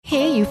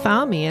Hey, you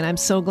found me, and I'm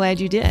so glad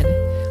you did.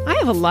 I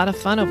have a lot of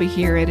fun over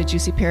here at A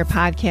Juicy Pear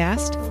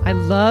podcast. I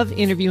love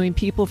interviewing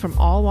people from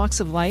all walks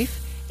of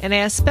life, and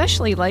I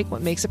especially like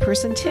what makes a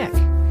person tick.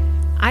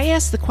 I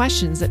ask the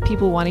questions that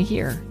people want to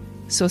hear.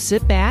 So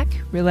sit back,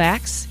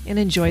 relax, and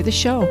enjoy the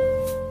show.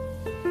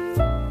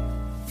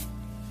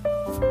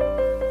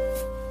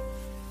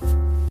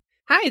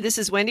 Hi, this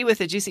is Wendy with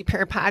the Juicy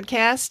Pear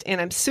Podcast,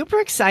 and I'm super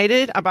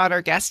excited about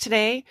our guest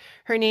today.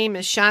 Her name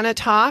is Shanna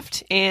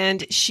Toft,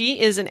 and she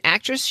is an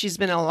actress. She's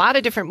been in a lot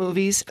of different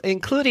movies,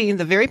 including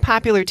the very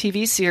popular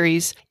TV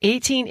series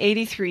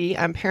 1883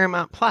 on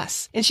Paramount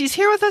Plus. And she's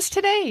here with us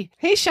today.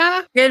 Hey,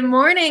 Shanna. Good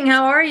morning.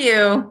 How are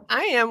you?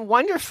 I am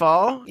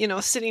wonderful.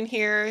 Sitting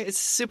here, it's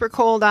super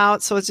cold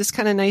out, so it's just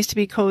kind of nice to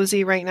be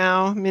cozy right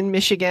now. I'm in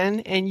Michigan,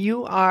 and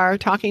you are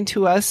talking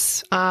to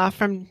us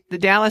from the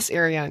Dallas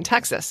area in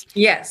Texas.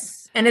 Yes.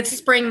 And it's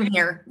spring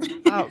here.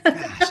 Oh,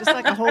 gosh. It's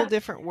like a whole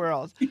different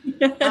world.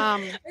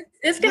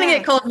 It's going to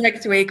get cold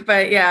next week,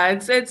 but yeah,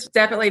 it's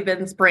definitely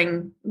been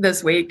spring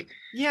this week.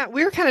 Yeah,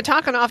 we were kind of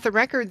talking off the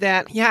record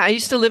that, I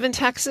used to live in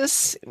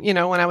Texas, when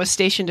I was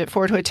stationed at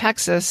Fort Hood,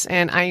 Texas,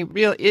 and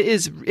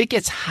it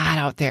gets hot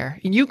out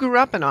there. And you grew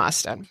up in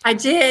Austin. I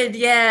did,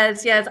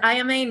 yes. I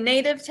am a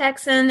native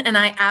Texan, and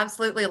I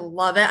absolutely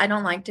love it. I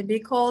don't like to be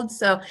cold,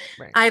 so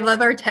right. I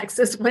love our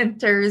Texas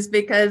winters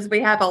because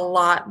we have a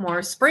lot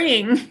more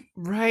spring.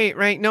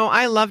 Right. No,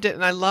 I loved it,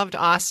 and I loved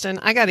Austin.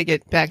 I got to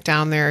get back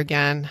down there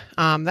again.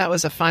 That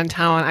was a fun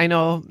town. I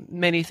know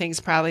many things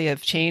probably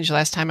have changed.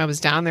 Last time I was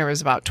down there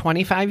was about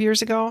 25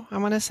 years ago, I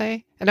want to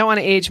say. I don't want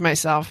to age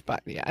myself,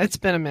 but yeah, it's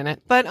been a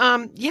minute. But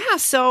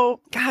so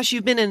gosh,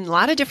 you've been in a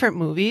lot of different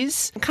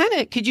movies.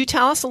 Could you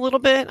tell us a little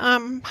bit,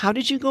 how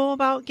did you go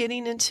about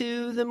getting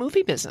into the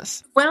movie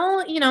business?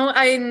 Well,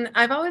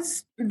 I've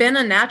always been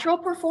a natural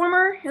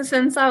performer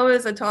since I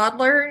was a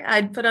toddler.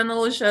 I'd put on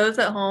little shows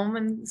at home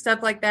and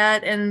stuff like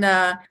that. And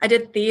I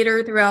did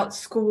theater throughout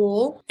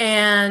school.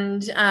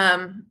 And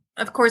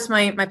of course,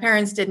 my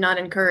parents did not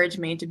encourage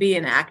me to be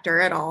an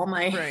actor at all.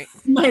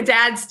 My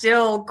dad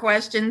still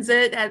questions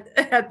it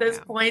at this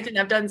point, and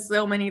I've done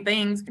so many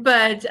things.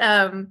 But,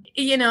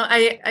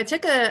 I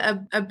took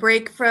a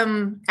break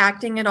from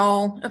acting at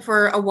all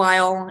for a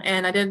while,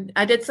 and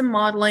I did some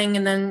modeling,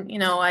 and then,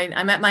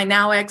 I met my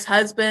now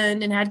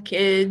ex-husband and had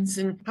kids.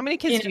 And how many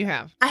kids do you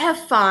have? I have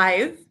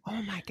 5.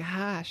 Oh my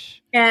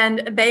gosh.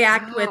 And they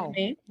act with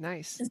me.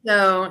 Nice.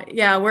 So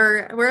yeah,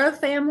 we're a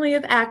family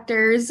of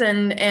actors,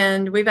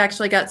 and we've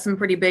actually got some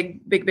pretty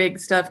big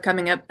stuff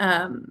coming up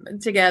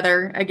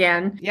together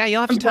again. Yeah,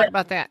 you'll have to talk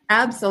about that.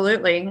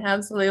 Absolutely.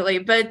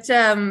 But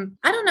I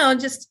don't know,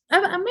 just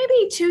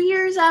maybe 2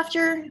 years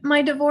after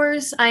my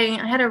divorce, I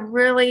had a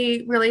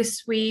really, really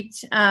sweet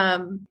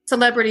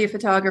celebrity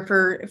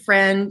photographer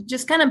friend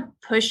just kind of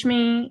push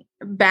me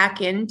back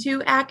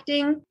into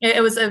acting.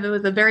 It was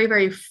a very,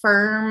 very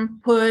firm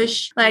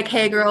push. Like,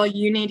 hey girl,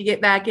 you need to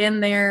get back in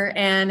there.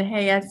 And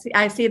hey,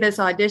 I see this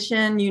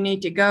audition. You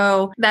need to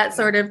go, that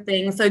sort of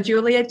thing. So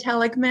Julia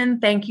Tellickman,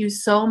 thank you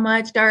so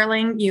much,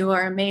 darling. You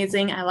are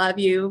amazing. I love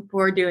you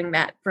for doing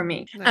that for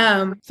me.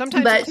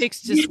 Sometimes it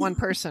takes just one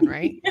person,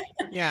 right?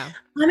 Yeah.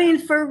 I mean,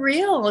 for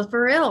real.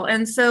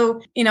 And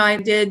so, I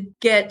did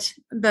get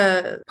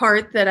the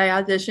part that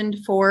I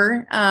auditioned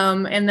for.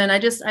 And then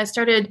I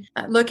started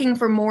looking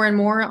for more and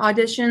more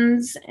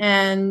auditions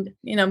and,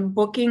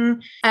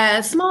 booking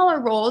smaller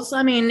roles.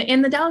 I mean,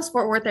 in the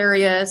Dallas-Fort Worth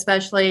area,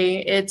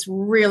 especially, it's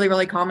really,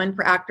 really common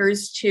for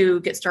actors to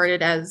get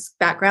started as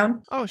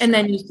background. Oh, sure. And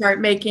then you start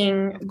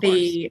making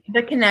the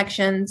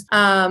connections.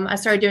 I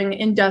started doing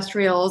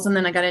industrials, and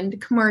then I got into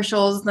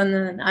commercials.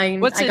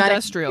 What's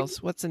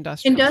industrials? What's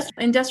industrials?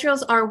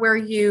 Industrials are where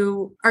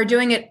you are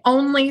doing it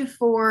only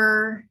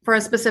for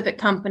a specific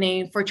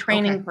company for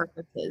training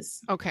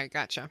purposes. Okay,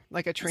 gotcha.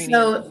 Like a training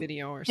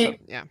video or something.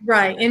 Yeah.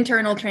 Right,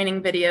 internal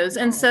training videos.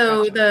 And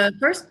so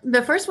gotcha.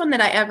 the first one that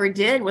I ever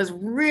did was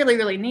really,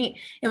 really neat.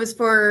 It was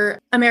for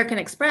American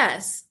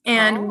Express,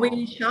 and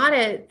we shot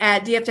it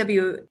at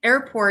DFW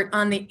Airport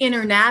on the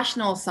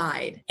international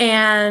side.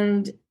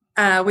 And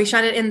we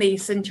shot it in the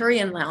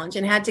Centurion Lounge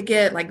and had to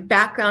get like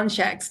background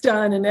checks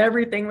done and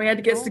everything. We had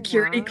to get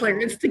security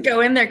clearance to go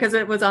in there because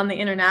it was on the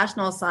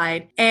international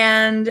side.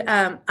 And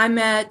I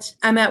met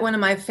one of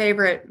my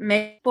favorite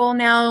people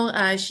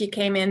now. She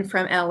came in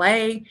from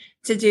LA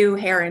to do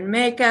hair and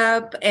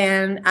makeup,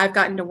 and I've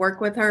gotten to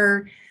work with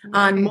her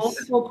on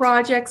multiple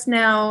projects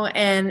now.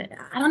 And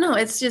I don't know,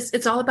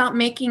 it's all about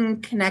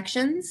making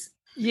connections.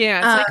 Yeah,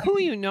 it's like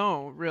who you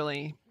know,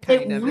 really.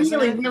 It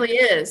really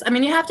is. I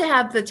mean, you have to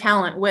have the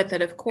talent with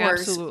it, of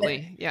course.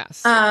 Absolutely, but,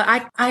 yes.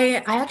 I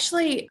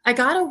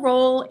got a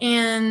role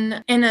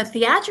in a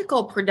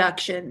theatrical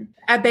production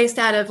based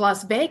out of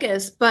Las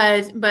Vegas,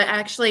 but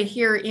actually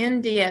here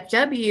in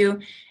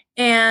DFW.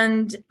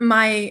 And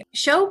my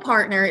show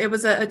partner, it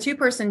was a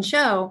 2-person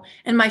show,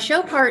 and my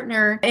show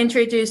partner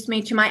introduced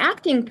me to my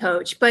acting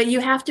coach, but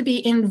you have to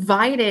be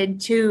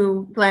invited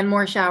to Glenn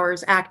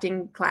Morshower's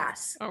acting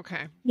class.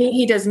 Okay.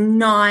 He does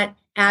not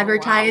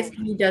advertise. Oh,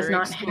 wow. He does Very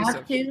not exclusive.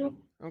 have to.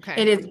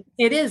 Okay. It is.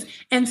 It is.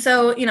 And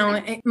so,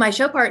 my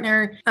show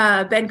partner,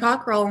 Ben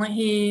Cockrell,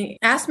 he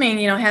asked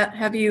me,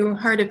 have you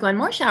heard of Glenn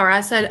Morshower?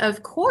 I said,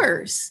 of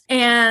course.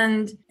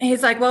 And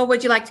he's like, well,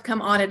 would you like to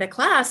come audit a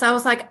class? I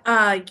was like,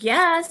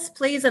 yes,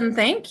 please. And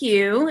thank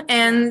you.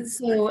 And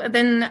so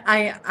then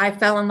I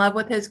fell in love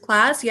with his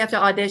class. You have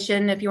to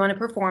audition if you want to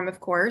perform, of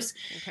course.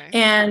 Okay.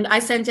 And I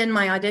sent in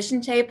my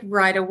audition tape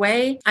right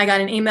away. I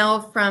got an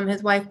email from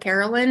his wife,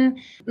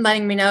 Carolyn,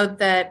 letting me know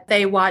that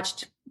they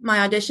watched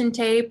my audition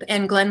tape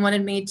and Glenn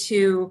wanted me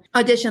to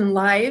audition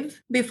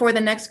live before the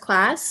next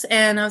class.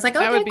 And I was like,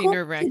 okay, that would be cool.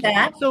 nerve-wracking.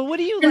 So what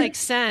do you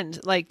send?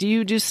 Like, do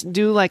you just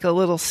do like a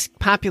little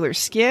popular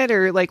skit,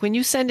 or like when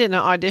you send in an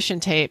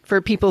audition tape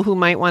for people who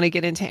might want to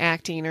get into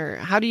acting, or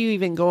how do you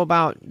even go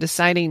about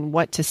deciding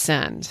what to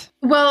send?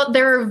 Well,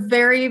 there are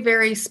very,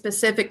 very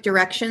specific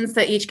directions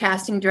that each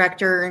casting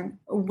director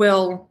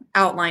will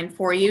outline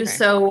for you. Okay.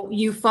 So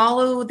you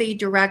follow the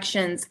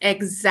directions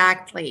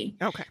exactly.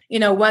 Okay.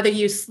 Whether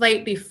you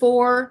slate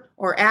before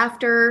or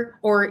after,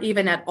 or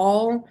even at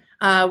all,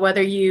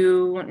 whether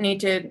you need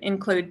to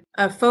include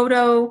a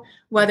photo,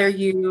 whether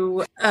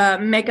you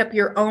make up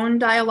your own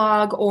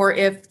dialogue, or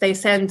if they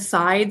send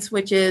sides,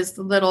 which is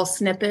the little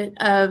snippet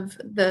of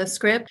the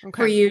script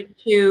for you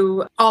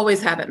to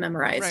always have it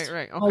memorized.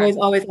 Right. Okay.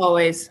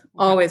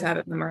 Always have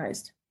it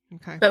memorized.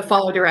 Okay. But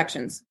follow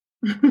directions.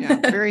 Yeah,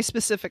 very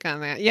specific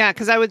on that. Yeah,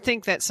 because I would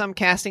think that some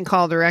casting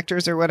call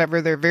directors or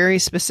whatever, they're very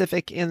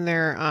specific in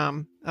their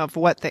of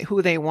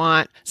who they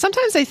want.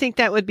 Sometimes I think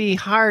that would be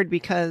hard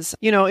because,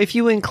 if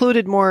you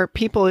included more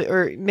people,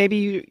 or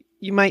maybe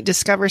you might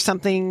discover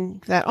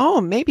something that,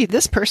 oh, maybe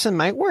this person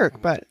might work,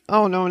 but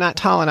oh no, not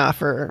tall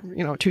enough, or,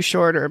 too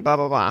short, or blah,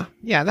 blah, blah.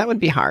 Yeah, that would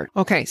be hard.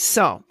 Okay,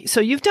 so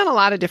you've done a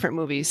lot of different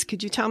movies.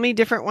 Could you tell me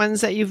different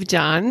ones that you've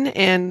done?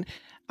 And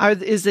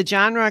is the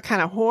genre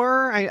kind of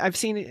horror? I've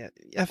seen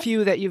a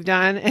few that you've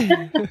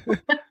done.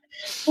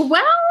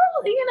 Well,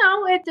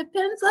 it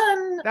depends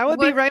on. That would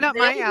be right up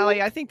my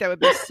alley. I think that would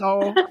be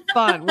so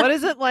fun. What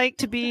is it like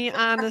to be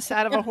on the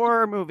set of a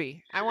horror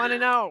movie? I want to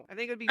know. I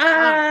think it would be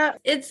fun.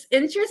 It's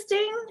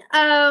interesting.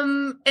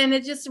 And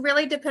it just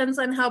really depends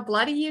on how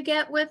bloody you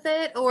get with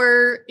it,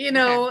 or,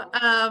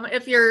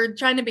 if you're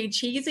trying to be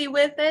cheesy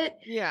with it.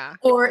 Yeah.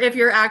 Or if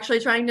you're actually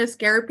trying to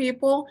scare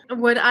people.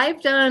 What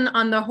I've done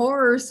on the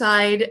horror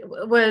side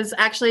was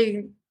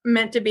actually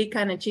meant to be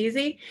kind of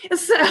cheesy,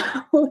 so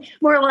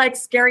more like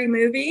scary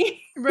movie,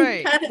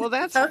 right? Well,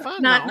 that's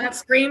fun. Not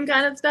Scream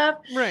kind of stuff,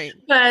 right?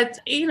 But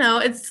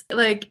it's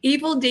like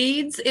Evil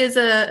Deeds is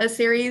a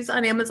series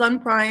on Amazon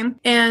Prime,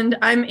 and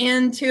I'm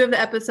in 2 of the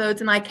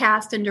episodes, and I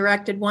cast and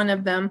directed one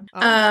of them.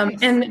 Nice.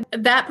 And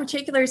that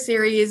particular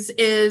series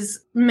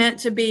is meant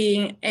to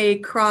be a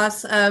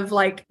cross of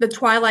like the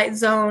Twilight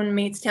Zone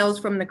meets Tales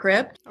from the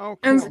Crypt. Oh, cool.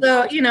 And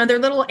so they're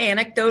little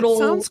anecdotal.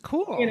 That sounds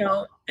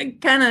cool.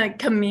 Kind of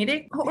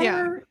comedic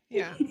horror.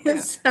 Yeah.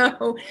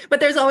 So, but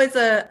there's always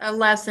a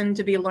lesson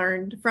to be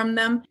learned from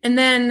them. And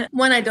then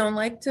one I don't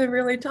like to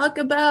really talk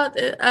about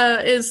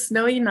is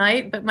Snowy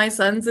Night, but my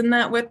son's in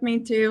that with me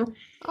too.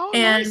 Oh,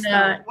 and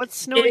nice. What's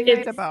Snowy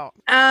Night about?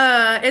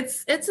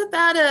 It's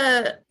about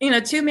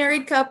 2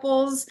 married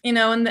couples,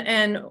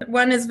 and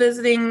one is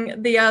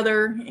visiting the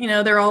other,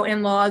 they're all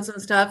in-laws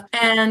and stuff.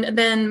 And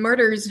then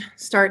murders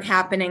start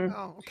happening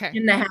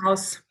in the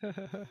house.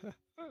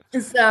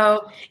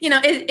 So,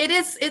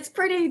 it's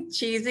pretty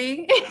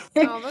cheesy.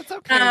 Oh, that's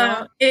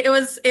okay.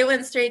 It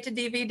went straight to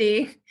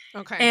DVD.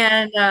 Okay.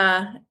 And,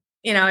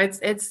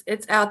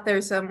 it's out there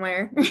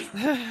somewhere.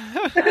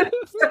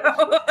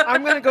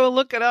 I'm going to go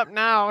look it up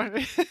now.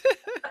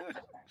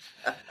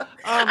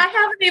 I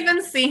haven't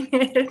even seen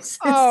it.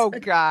 Oh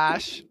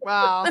gosh.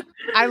 Wow.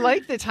 I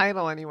like the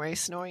title anyway,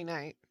 Snowy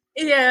Night.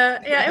 Yeah,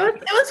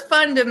 it was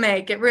fun to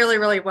make. It really,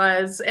 really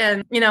was.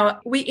 And,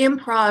 we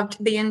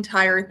improv'd the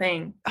entire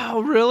thing.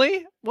 Oh,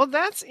 really? Well,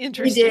 that's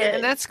interesting. We did.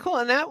 And that's cool.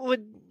 And that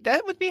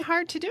would be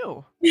hard to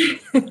do.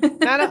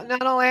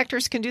 Not all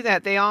actors can do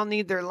that. They all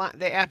need their line.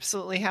 They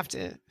absolutely have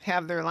to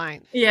have their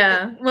line.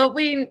 Yeah. Well,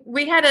 we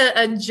had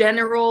a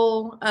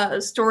general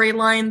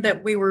storyline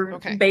that we were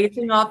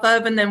basing off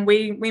of, and then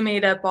we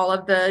made up all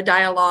of the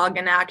dialogue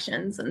and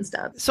actions and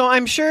stuff. So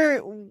I'm sure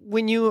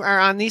when you are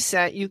on these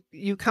set,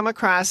 you come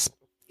across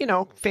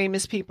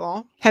famous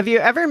people. Have you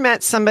ever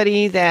met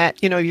somebody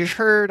that, you've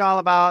heard all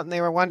about and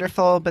they were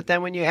wonderful, but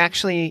then when you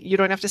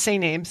don't have to say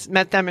names,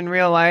 met them in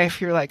real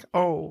life, you're like,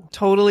 oh,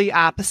 totally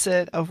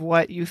opposite of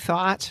what you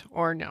thought,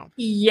 or no?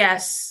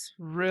 Yes.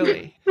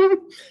 Really?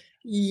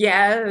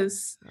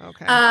 Yes.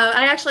 Okay.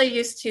 I actually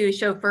used to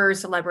chauffeur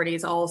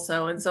celebrities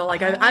also. And so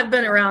I've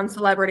been around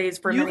celebrities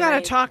for You got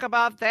to talk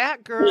about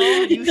that, girl.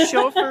 You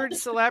chauffeured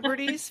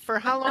celebrities. For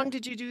how long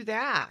did you do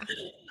that?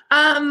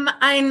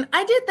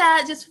 I did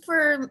that just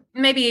for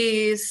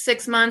maybe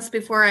 6 months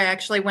before I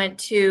actually went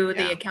to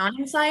the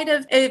accounting side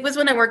of it. Was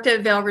when I worked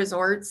at Vail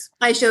Resorts.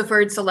 I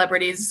chauffeured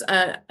celebrities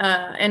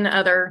and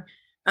other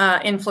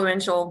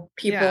influential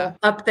people Yeah.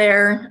 up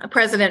there.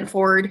 President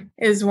Ford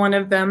is one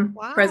of them.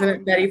 Wow.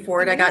 President Betty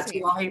Ford. I got to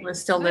Amazing. while he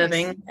was still Nice.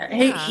 living. Yeah.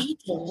 He's he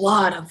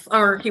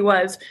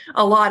was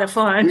a lot of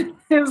fun.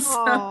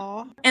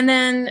 Oh. And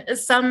then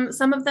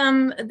some of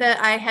them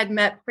that I had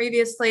met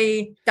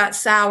previously got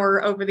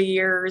sour over the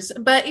years,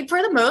 but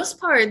for the most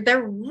part,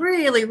 they're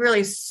really,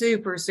 really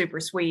super, super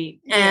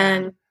sweet. Yeah.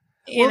 And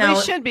they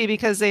should be,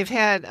 because they've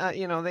had,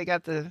 they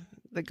got the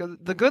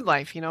good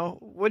life.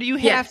 What do you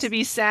have to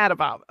be sad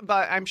about?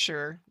 But I'm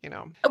sure,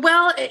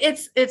 Well,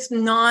 it's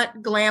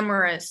not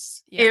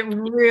glamorous. Yeah. It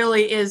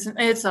really is.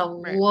 It's a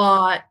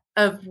lot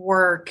of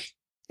work.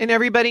 And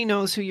everybody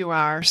knows who you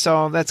are,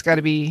 so that's got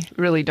to be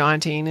really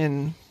daunting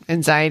and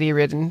anxiety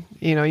ridden.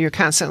 You're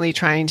constantly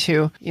trying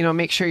to,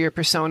 make sure your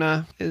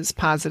persona is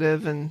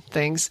positive and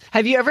things.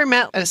 Have you ever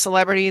met a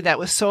celebrity that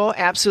was so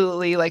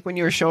absolutely, like when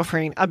you were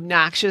chauffeuring,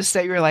 obnoxious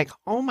that you're like,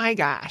 oh my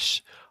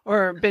gosh?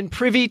 Or been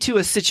privy to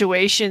a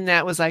situation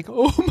that was like,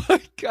 oh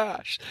my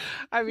gosh.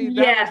 I mean,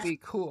 that would be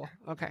cool.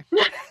 Okay.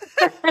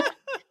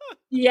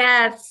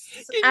 Yes.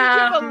 Can you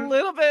give a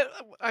little bit?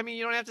 I mean,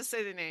 you don't have to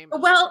say the name.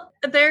 Well,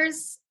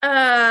 there's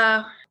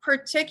a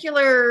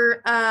particular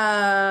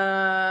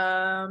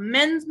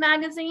men's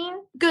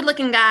magazine, good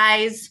looking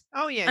guys.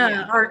 Oh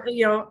yeah. Are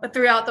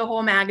throughout the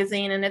whole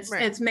magazine, and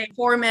it's made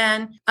for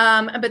men.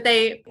 But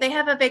they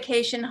have a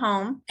vacation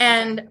home,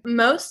 and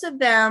most of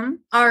them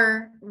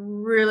are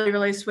really,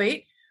 really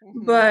sweet.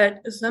 Mm-hmm.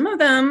 But some of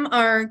them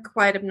are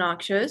quite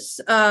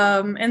obnoxious.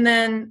 And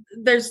then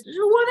there's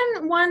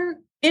one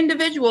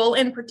individual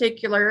in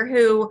particular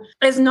who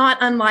is not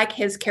unlike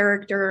his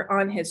character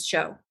on his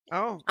show.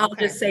 Oh, okay. I'll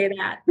just say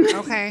that.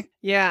 Okay.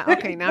 Yeah.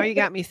 Okay. Now you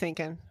got me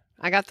thinking.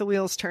 I got the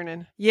wheels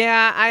turning.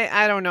 Yeah.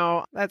 I don't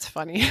know. That's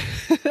funny.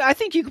 I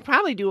think you could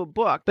probably do a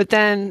book, but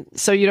then,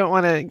 so you don't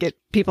want to get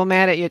people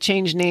mad at you,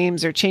 change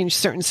names or change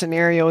certain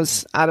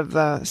scenarios out of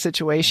the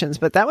situations,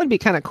 but that would be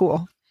kind of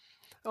cool.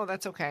 Oh,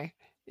 that's okay.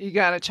 You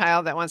got a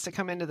child that wants to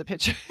come into the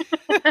picture.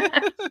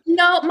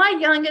 No, my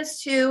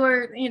youngest two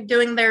are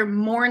doing their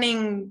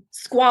morning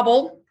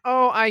squabble.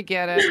 Oh, I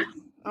get it.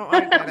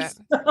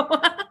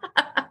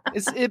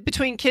 It's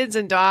between kids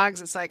and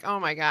dogs. It's like, oh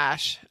my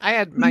gosh. I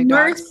had my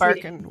dogs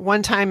barking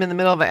one time in the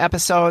middle of an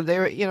episode. They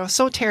were,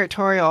 so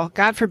territorial.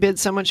 God forbid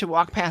someone should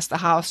walk past the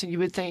house and you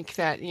would think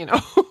that,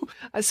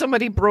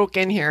 somebody broke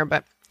in here.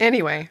 But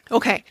anyway,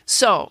 okay.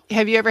 So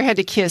have you ever had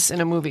to kiss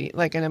in a movie,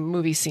 like in a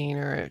movie scene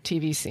or a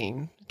TV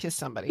scene? Kiss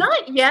somebody?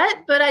 Not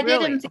yet, but I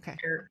did in theater. Okay.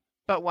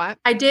 But what?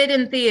 I did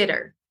in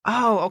theater.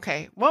 Oh,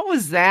 okay. What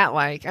was that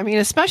like? I mean,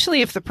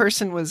 especially if the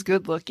person was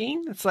good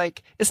looking. It's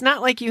like, it's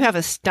not like you have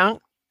a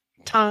stunk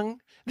tongue.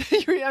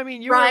 You're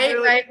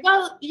right.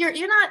 Well,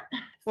 you're not.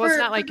 Well, it's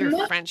not like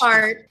you're French.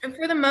 For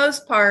the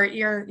most part,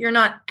 you're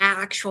not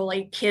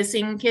actually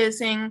kissing.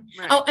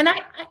 Right. Oh, and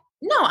I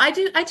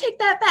do. I take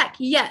that back.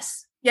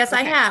 Yes, okay.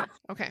 I have.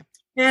 Okay.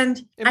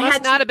 And it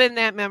must not have been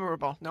that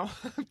memorable. No,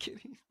 I'm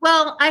kidding.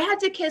 Well, I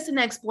had to kiss an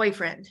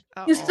ex-boyfriend.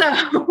 Uh-oh.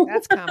 So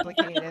that's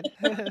complicated.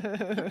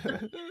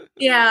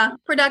 Yeah,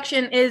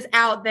 production is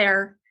out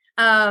there.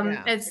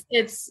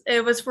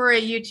 It was for a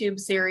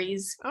YouTube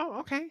series. Oh,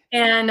 okay.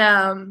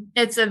 And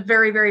it's a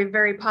very, very,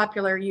 very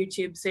popular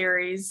YouTube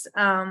series.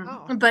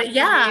 But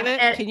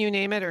yeah, can you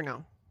name it or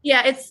no?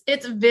 Yeah,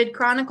 it's Vid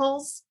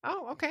Chronicles.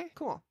 Oh, okay,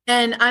 cool.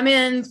 And I'm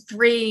in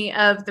 3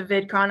 of the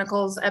Vid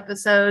Chronicles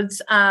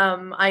episodes.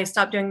 I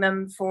stopped doing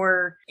them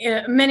for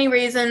many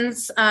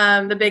reasons.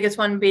 The biggest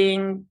one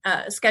being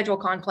schedule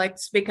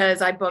conflicts,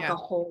 because I book a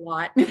whole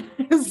lot.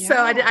 So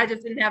I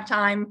just didn't have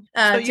time.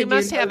 So you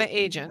must have an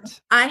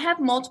agent. I have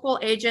multiple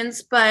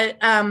agents, but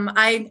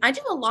I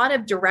do a lot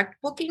of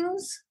direct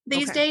bookings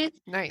these days.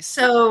 Nice.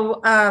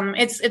 So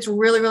it's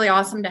really, really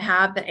awesome to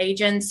have the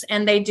agents,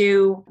 and they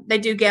do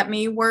get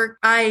me work.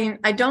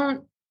 I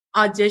don't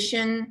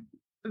audition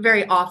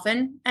very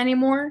often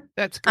anymore.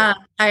 That's good.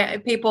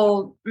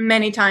 People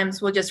many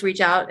times will just reach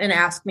out and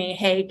ask me,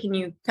 hey, can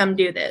you come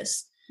do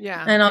this?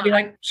 Yeah. And I'll be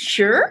like,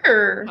 sure.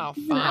 Oh,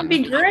 fun. That'd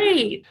be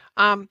great.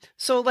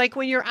 So like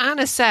when you're on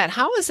a set,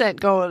 how does that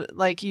go?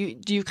 Like do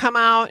you come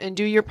out and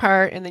do your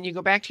part and then you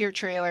go back to your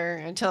trailer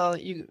until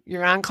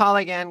you're on call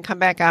again, come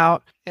back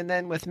out, and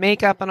then with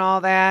makeup and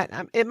all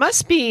that? It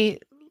must be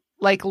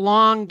like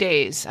long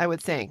days, I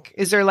would think.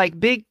 Is there like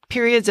big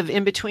periods of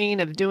in between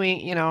of doing,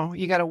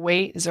 you got to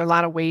wait? Is there a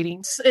lot of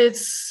waiting?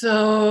 It's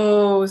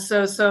so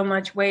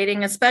much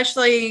waiting,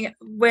 especially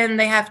when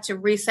they have to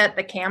reset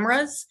the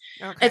cameras.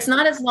 Okay. It's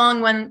not as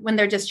long when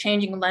they're just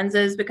changing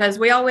lenses, because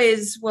we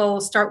always will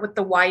start with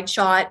the wide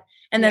shot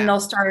and then they'll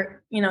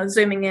start,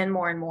 zooming in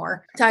more and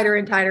more, tighter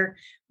and tighter.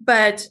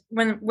 But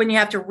when you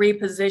have to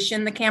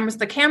reposition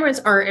the cameras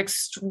are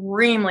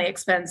extremely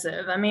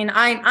expensive. I mean,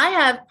 I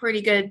have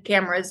pretty good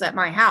cameras at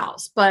my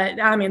house,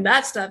 but I mean,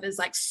 that stuff is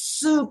like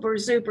super,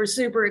 super,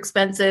 super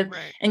expensive.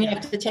 Right. And you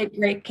have to take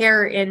great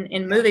care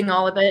in moving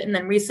all of it and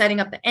then resetting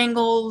up the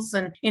angles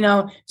and,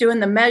 doing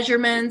the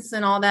measurements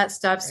and all that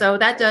stuff. So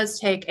that does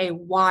take a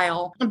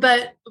while.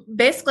 But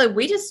basically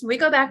we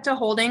go back to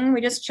holding.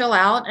 We just chill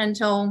out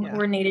until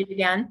we're needed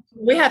again.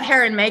 We have hair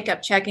hair and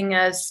makeup checking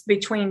us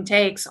between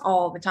takes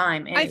all the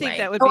time anyway. I think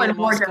that would be the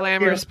most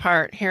glamorous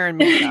part, hair and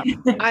makeup.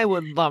 I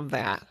would love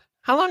that.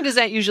 How long does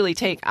that usually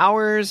take?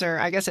 Hours, or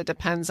I guess it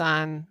depends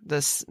on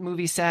this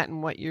movie set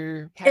and what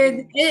you're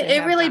having.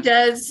 It really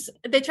does.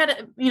 They try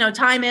to,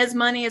 time is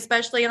money,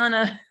 especially on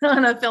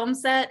a film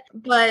set.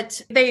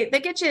 But they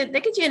get you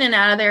in and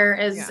out of there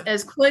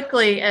as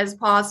quickly as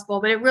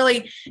possible. But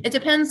it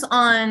depends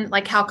on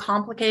like how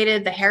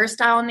complicated the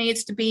hairstyle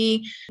needs to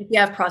be. If you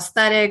have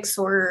prosthetics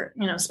or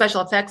special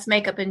effects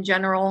makeup in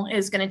general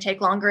is going to take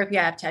longer. If you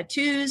have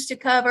tattoos to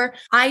cover,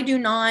 I do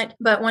not.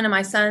 But one of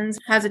my sons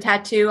has a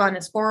tattoo on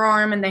his forearm,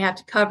 and they have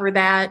to cover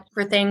that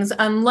for things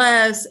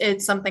unless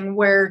it's something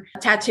where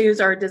tattoos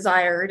are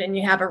desired and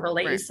you have a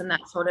release and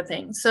that sort of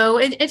thing. So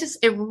it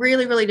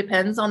really, really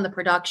depends on the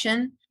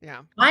production.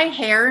 Yeah. My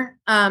hair,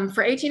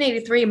 for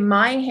 1883,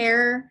 my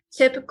hair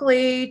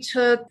typically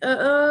took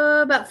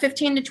about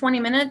 15 to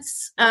 20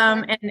 minutes.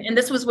 And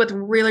this was with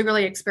really,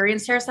 really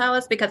experienced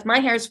hairstylists because my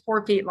hair is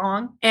 4 feet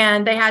long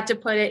and they had to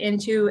put it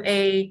into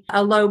a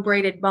low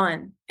braided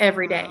bun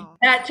every day. Wow.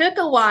 That took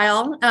a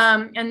while.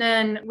 And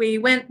then we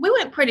went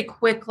pretty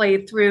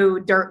quickly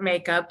through dirt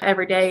makeup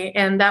every day.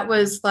 And that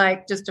was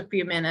like just a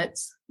few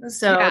minutes.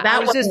 So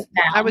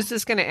I was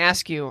just going to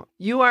ask you,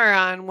 you are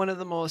on one of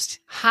the most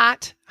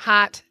hot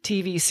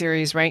TV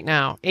series right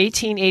now,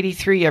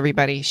 1883,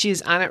 everybody.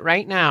 She's on it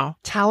right now.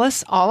 Tell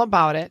us all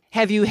about it.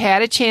 Have you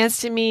had a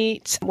chance to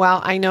meet,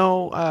 well, I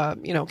know,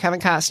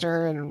 Kevin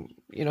Costner and,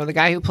 the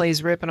guy who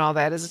plays Rip and all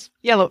that is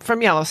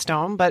from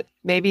Yellowstone, but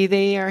maybe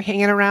they are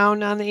hanging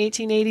around on the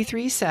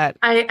 1883 set.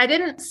 I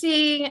didn't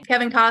see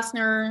Kevin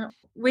Costner.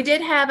 We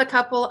did have a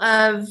couple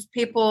of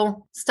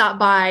people stop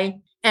by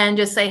and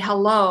just say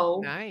hello.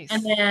 Nice.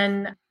 And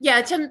then,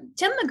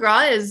 Tim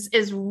McGraw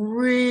is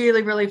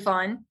really, really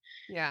fun.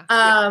 Yeah.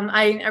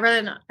 I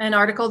read an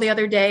article the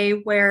other day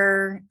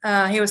where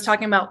he was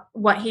talking about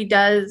what he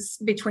did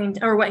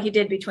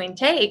between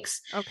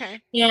takes.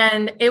 Okay.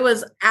 And it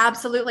was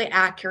absolutely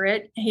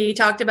accurate. He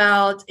talked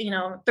about,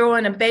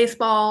 throwing a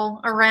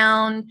baseball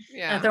around,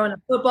 throwing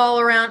a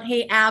football around.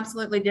 He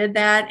absolutely did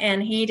that.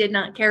 And he did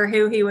not care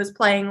who he was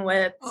playing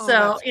with.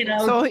 So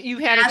you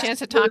had a chance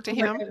to talk to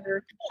him?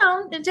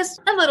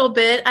 Just a little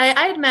bit.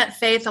 I had met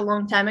Faith a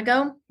long time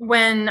ago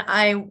when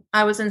I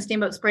was in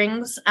Steamboat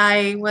Springs.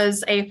 I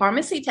was a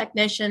pharmacy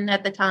technician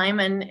at the time,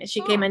 and she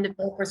came in to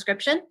fill a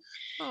prescription.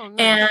 Oh,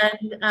 nice.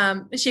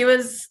 And she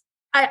was,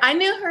 I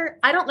knew her.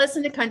 I don't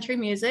listen to country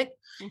music,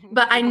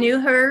 but I knew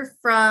her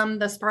from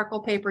the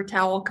Sparkle Paper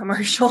Towel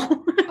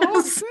commercial.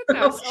 Oh,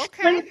 goodness.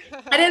 Okay.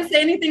 I didn't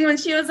say anything when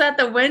she was at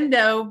the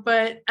window,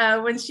 but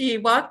when she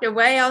walked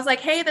away, I was like,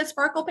 hey, the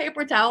Sparkle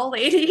Paper Towel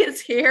lady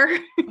is here.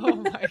 Oh,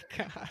 my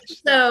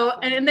gosh. So,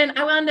 and then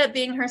I wound up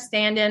being her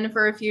stand-in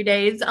for a few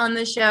days on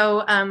the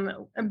show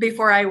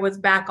before I was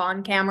back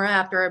on camera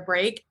after a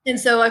break. And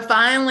so I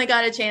finally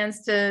got a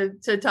chance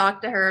to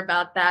talk to her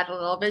about that a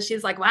little bit.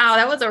 She's like, wow,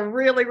 that was a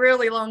really,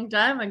 really long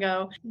time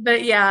ago.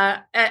 But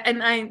yeah,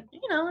 and I,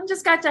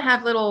 just got to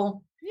have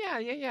little,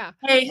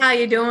 hey, how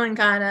you doing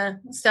kind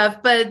of stuff.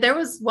 But there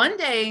was one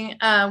day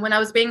when I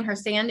was being her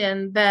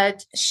stand-in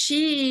that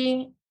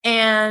she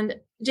and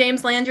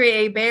James Landry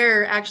A.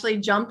 Bear actually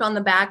jumped on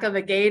the back of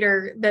a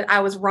gator that I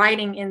was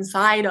riding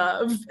inside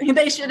of.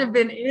 They should have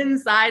been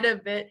inside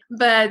of it.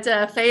 But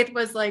Faith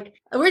was like,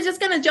 we're just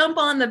going to jump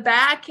on the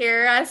back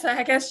here. I said,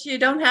 I guess you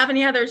don't have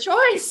any other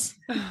choice.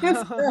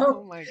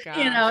 Oh my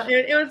God.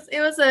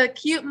 It was a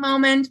cute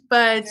moment,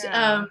 but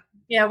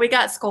we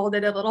got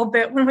scolded a little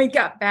bit when we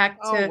got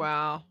back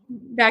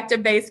to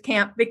base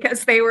camp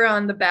because they were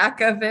on the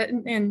back of it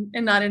and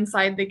not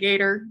inside the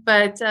gator.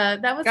 But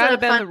that was gotta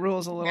bend the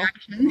rules a little.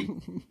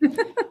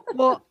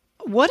 Well,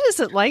 what is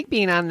it like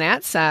being on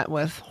that set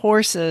with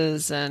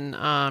horses and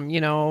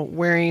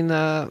wearing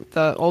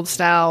the old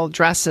style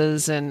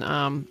dresses,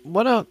 and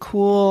what a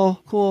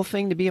cool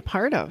thing to be a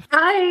part of.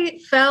 I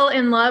fell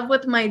in love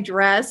with my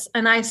dress,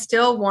 and I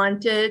still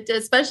wanted,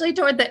 especially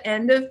toward the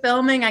end of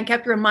filming, I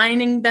kept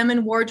reminding them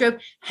in wardrobe,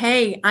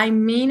 hey, I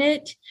mean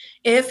it.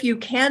 If you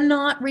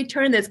cannot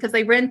return this, because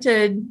they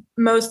rented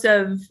most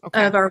of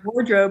our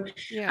wardrobe,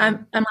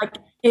 I'm like,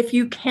 if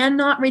you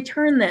cannot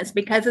return this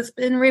because it's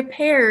been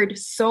repaired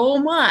so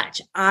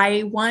much,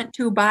 I want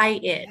to buy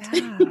it.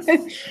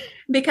 Yes.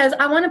 Because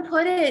I want to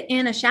put it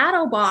in a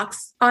shadow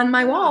box on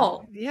my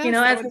wall. Yes,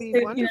 that would be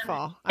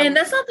wonderful. And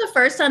that's not the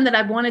first time that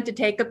I've wanted to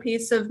take a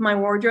piece of my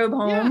wardrobe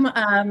home.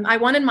 Yeah. I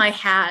wanted my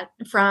hat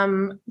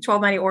from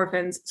 12 Mighty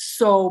Orphans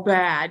so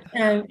bad.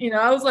 And,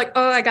 I was like,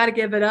 oh, I got to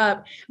give it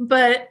up.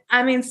 But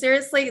I mean,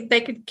 seriously,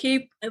 they could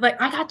keep, I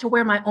got to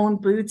wear my own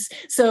boots.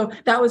 So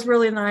that was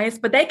really nice.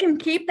 But they can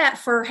keep that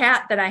fur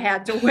hat that I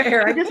had to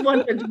wear. I just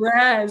want the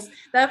dress.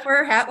 That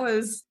fur hat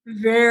was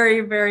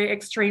very, very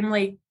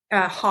extremely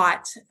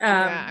hot.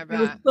 It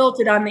was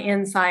quilted on the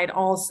inside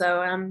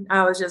also.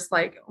 I was just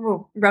like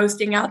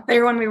roasting out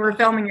there when we were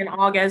filming in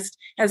August,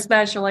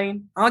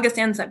 especially August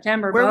and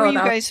September. Where were you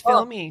guys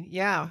filming?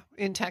 Yeah,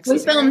 in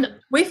Texas.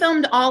 We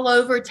filmed all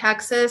over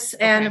Texas,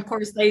 and of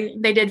course they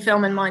did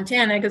film in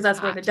Montana because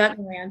that's where the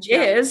Dutton Ranch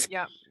is.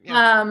 Yeah.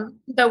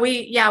 But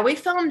we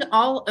filmed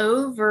all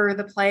over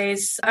the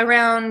place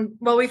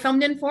we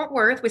filmed in Fort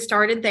Worth. We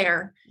started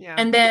there. Yeah.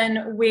 And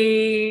then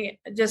we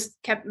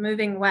just kept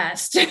moving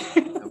west.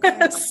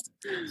 Okay.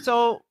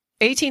 So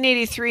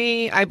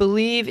 1883, I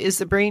believe, is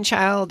the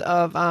brainchild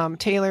of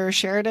Taylor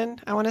Sheridan,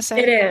 I want to say.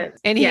 It is.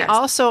 And he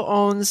also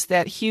owns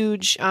that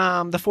huge,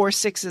 the Four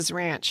Sixes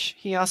Ranch.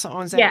 He also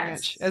owns that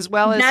ranch, as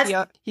well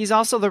as he's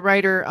also the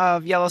writer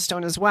of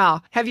Yellowstone as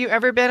well. Have you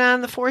ever been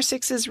on the Four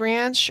Sixes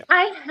Ranch?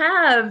 I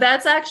have.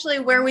 That's actually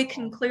where we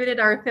concluded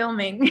our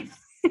filming.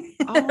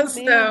 Oh,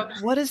 man.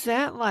 What is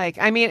that like?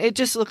 I mean, it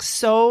just looks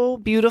so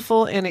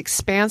beautiful and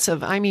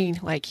expansive. I mean,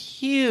 like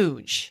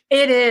huge.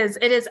 It is.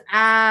 It is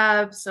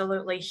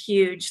absolutely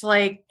huge.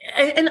 Like,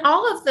 and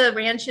all of the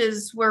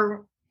ranches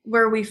where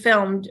we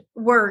filmed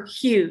were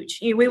huge.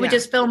 We would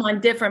just film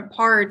on different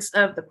parts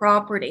of the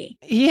property.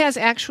 He has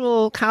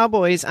actual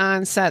cowboys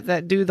on set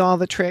that do all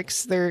the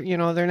tricks. They're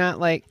not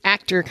like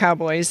actor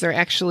cowboys. They're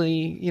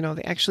actually,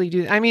 they actually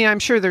do. I mean, I'm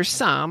sure there's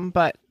some,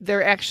 but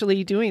they're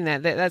actually doing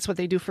that. That's what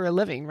they do for a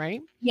living,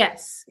 right?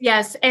 Yes.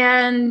 Yes.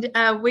 And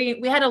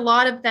we had a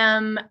lot of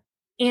them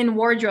in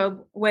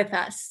wardrobe with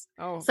us.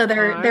 Oh, so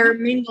they're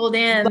mingled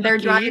in. Lucky. They're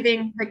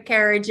driving the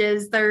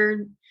carriages.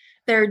 They're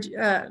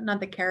not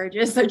the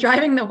carriages. They're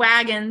driving the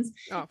wagons,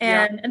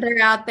 and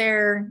they're out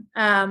there.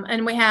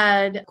 And we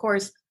had, of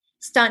course,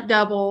 stunt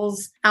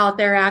doubles out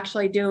there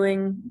actually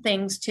doing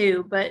things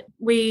too. But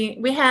we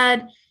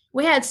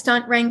had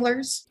stunt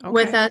wranglers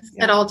with us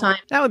at all times.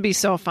 That would be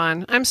so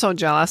fun. I'm so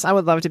jealous. I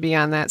would love to be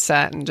on that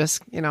set and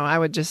just, I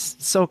would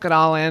just soak it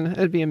all in. It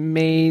would be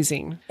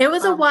amazing. It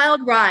was a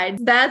wild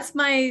ride. That's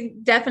my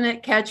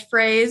definite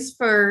catchphrase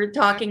for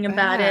talking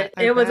about it.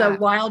 It was a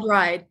wild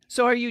ride.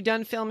 So are you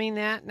done filming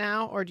that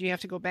now, or do you have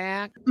to go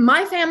back?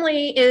 My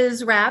family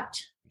is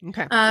wrapped.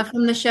 Okay.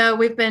 From the show.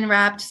 We've been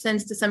wrapped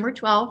since December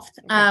 12th.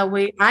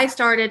 Okay. I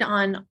started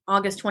on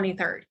August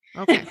 23rd.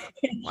 Okay.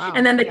 Wow.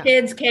 And then the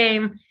kids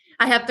came.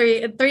 I have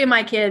three of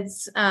my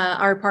kids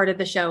are part of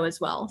the show as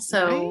well.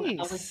 So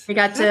we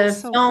got to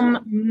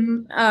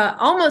film.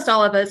 Almost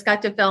all of us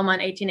got to film on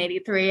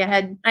 1883.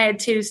 I had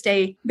to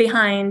stay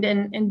behind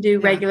and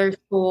do regular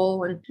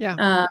school.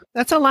 And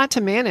that's a lot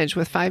to manage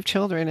with 5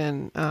 children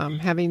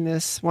and having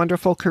this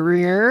wonderful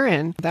career.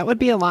 And that would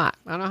be a lot.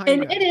 I don't know how you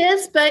do it. It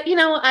is, but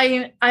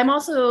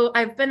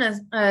I've been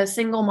a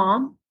single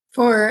mom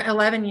for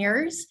 11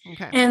 years.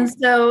 Okay. And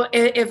so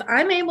if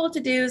I'm able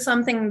to do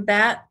something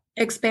that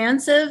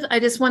expansive,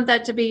 I just want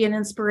that to be an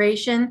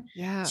inspiration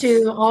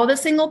to all the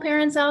single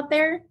parents out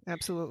there.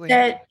 Absolutely.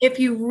 That if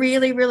you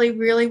really, really,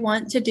 really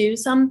want to do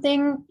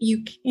something,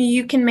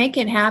 you can make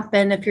it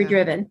happen if you're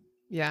driven.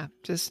 Yeah.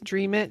 Just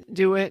dream it,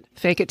 do it,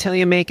 fake it till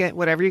you make it,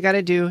 whatever you got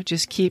to do.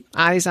 Just keep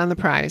eyes on the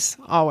prize,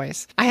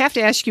 always. I have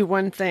to ask you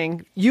one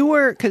thing.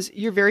 Because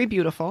you're very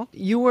beautiful.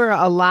 You were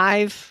a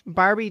live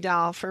Barbie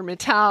doll for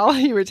Mattel,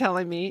 you were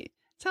telling me.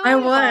 Tell me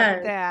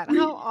about that.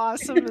 How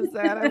awesome is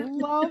that? I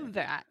love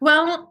that.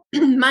 Well,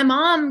 my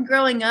mom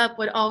growing up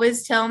would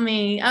always tell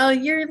me, "Oh,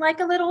 you're like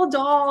a little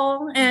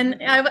doll." And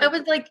I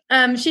was like,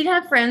 she'd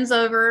have friends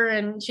over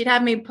and she'd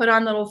have me put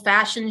on little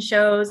fashion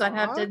shows. I'd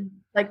have to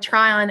like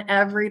try on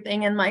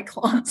everything in my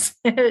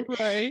closet.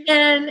 Right.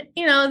 And,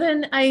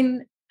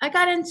 then I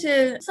got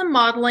into some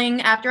modeling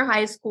after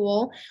high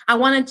school. I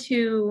wanted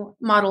to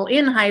model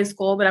in high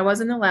school, but I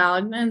wasn't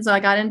allowed. And so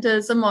I got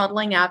into some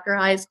modeling after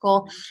high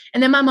school.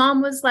 And then my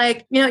mom was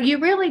like, you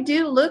really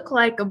do look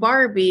like a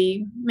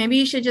Barbie. Maybe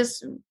you should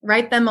just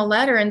write them a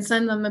letter and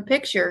send them a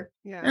picture.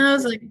 Yeah. And I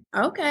was like,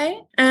 okay.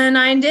 And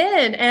I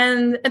did.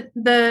 And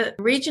the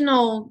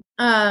regional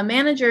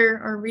manager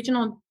or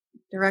regional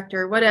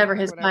director, whatever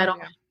his title,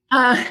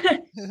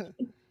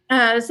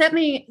 sent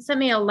me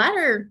a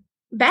letter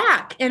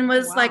back and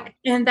was like,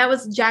 and that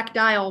was Jack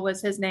Dial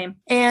was his name.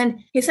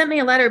 And he sent me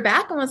a letter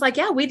back and was like,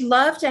 yeah, we'd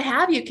love to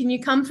have you. Can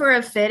you come for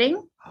a fitting?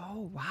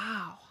 Oh,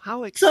 wow.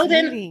 How exciting. So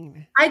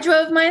then I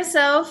drove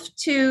myself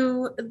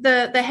to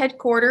the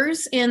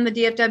headquarters in the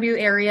DFW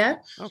area.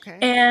 Okay.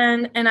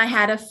 And I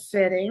had a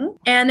fitting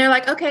and they're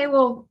like, okay,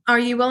 well, are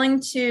you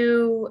willing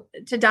to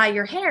dye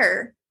your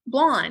hair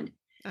blonde?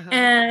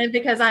 And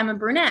because I'm a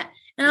brunette.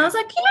 And I was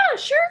like, yeah,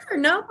 sure.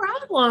 No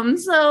problem.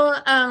 So,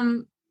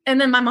 and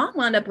then my mom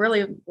wound up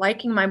really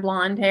liking my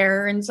blonde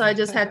hair. And so I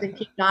just had to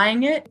keep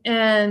dyeing it.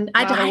 And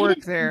I dyed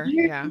it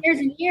years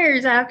and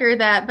years after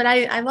that. But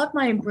I love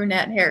my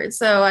brunette hair.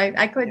 So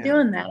I quit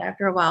doing that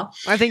after a while.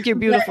 I think you're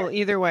beautiful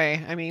either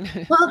way. I mean.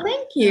 Well,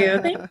 thank you.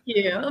 Thank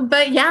you.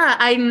 But yeah,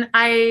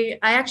 I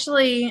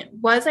actually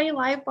was a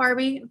live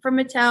Barbie from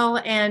Mattel.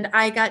 And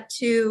I got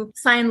to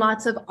sign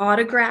lots of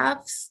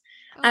autographs.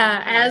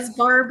 As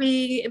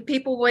Barbie,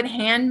 people would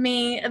hand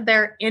me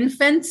their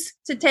infants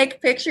to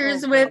take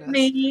pictures with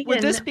me.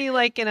 Would this be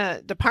like in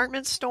a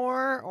department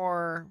store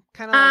or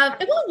kind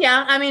of? Well,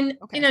 yeah. I mean,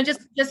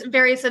 just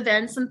various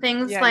events and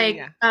things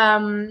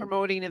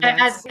promoting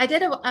events. I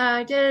did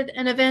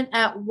an event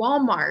at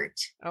Walmart.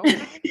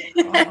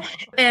 Okay.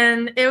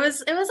 And it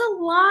was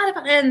a lot of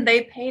fun, and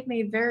they paid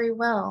me very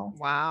well.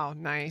 Wow,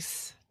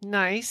 nice.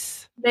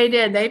 They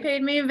did. They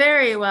paid me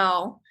very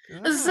well.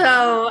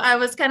 So I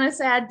was kind of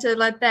sad to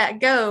let that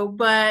go,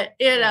 but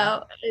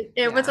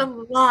it was a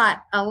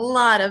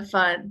lot of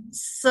fun.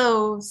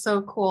 So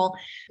cool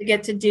to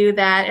get to do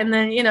that. And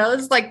then,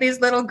 it's like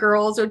these little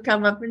girls would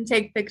come up and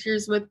take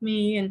pictures with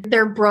me, and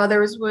their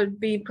brothers would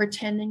be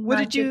pretending. What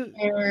did you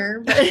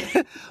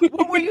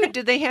what were you,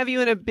 did they have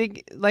you in a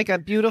big, like a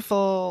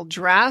beautiful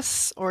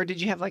dress, or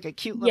did you have like a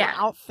cute little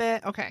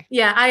outfit? Okay.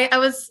 Yeah. I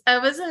was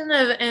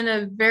in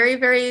a very,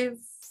 very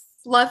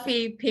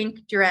fluffy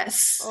pink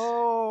dress.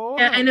 Oh.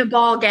 And a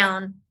ball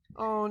gown.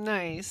 Oh,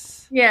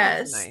 nice.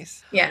 Yes. That's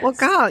nice. Yes. Well,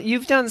 God,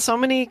 you've done so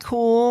many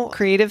cool,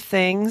 creative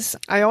things.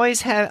 I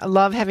always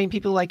love having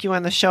people like you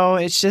on the show.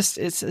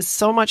 It's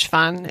so much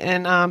fun.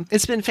 And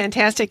it's been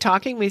fantastic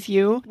talking with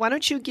you. Why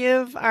don't you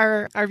give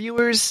our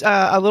viewers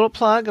a little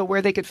plug of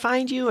where they could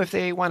find you if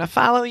they want to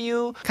follow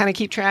you, kind of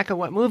keep track of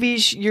what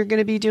movies you're going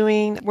to be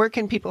doing. Where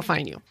can people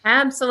find you?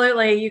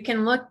 Absolutely. You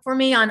can look for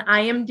me on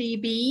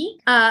IMDb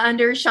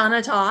under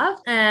Shanna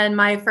Toft. And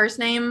my first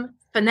name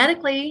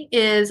phonetically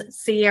is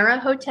Sierra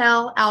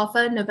Hotel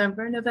Alpha,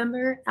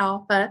 November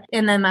Alpha.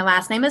 And then my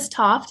last name is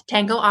Toft,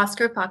 Tango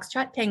Oscar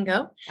Foxtrot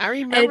Tango. I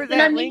remember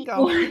that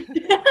lingo.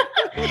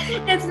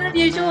 It's an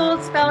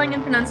unusual spelling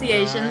and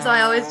pronunciation, so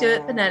I always do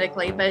it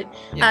phonetically. But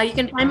you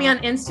can find me on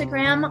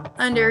Instagram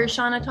under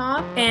Shanna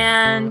Toft.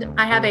 And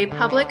I have a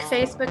public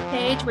Facebook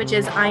page, which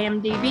is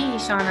IMDb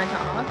Shanna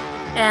Toft.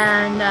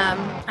 And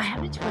I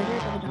have a Twitter,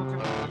 but I don't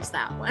really use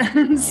that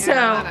one. So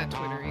I'm not on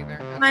Twitter either.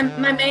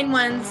 My main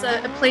ones,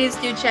 please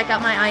do check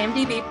out my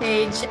IMDb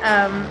page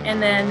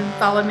and then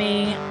follow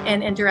me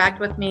and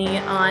interact with me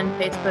on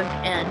Facebook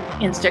and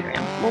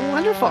Instagram. Well,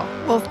 wonderful.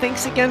 Well,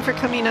 thanks again for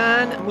coming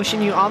on.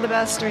 Wishing you all the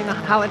best during the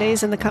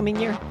holidays in the coming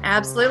year.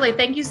 Absolutely.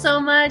 Thank you so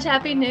much.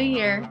 Happy New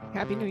Year.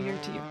 Happy New Year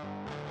to you.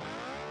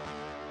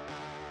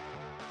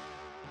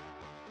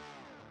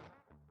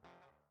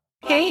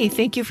 Hey,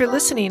 thank you for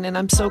listening, and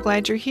I'm so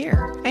glad you're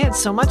here. I had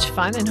so much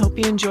fun and hope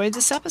you enjoyed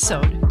this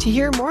episode. To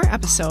hear more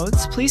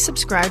episodes, please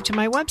subscribe to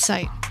my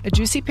website,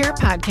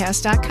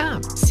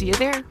 ajuicypearpodcast.com. See you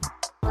there.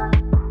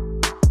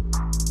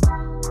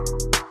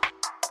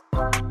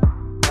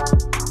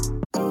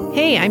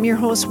 Hey, I'm your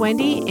host,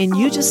 Wendy, and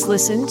you just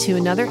listened to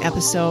another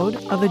episode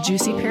of a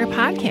Juicy Pear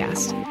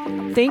Podcast.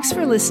 Thanks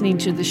for listening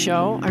to the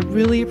show. I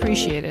really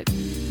appreciate it.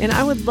 And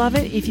I would love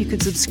it if you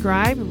could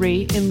subscribe,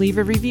 rate, and leave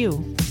a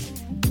review.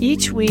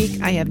 Each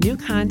week, I have new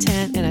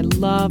content, and I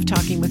love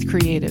talking with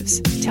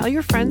creatives. Tell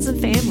your friends and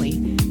family.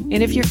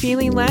 And if you're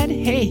feeling led,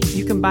 hey,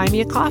 you can buy me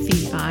a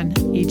coffee on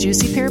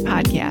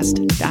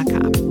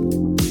ajuicypearpodcast.com.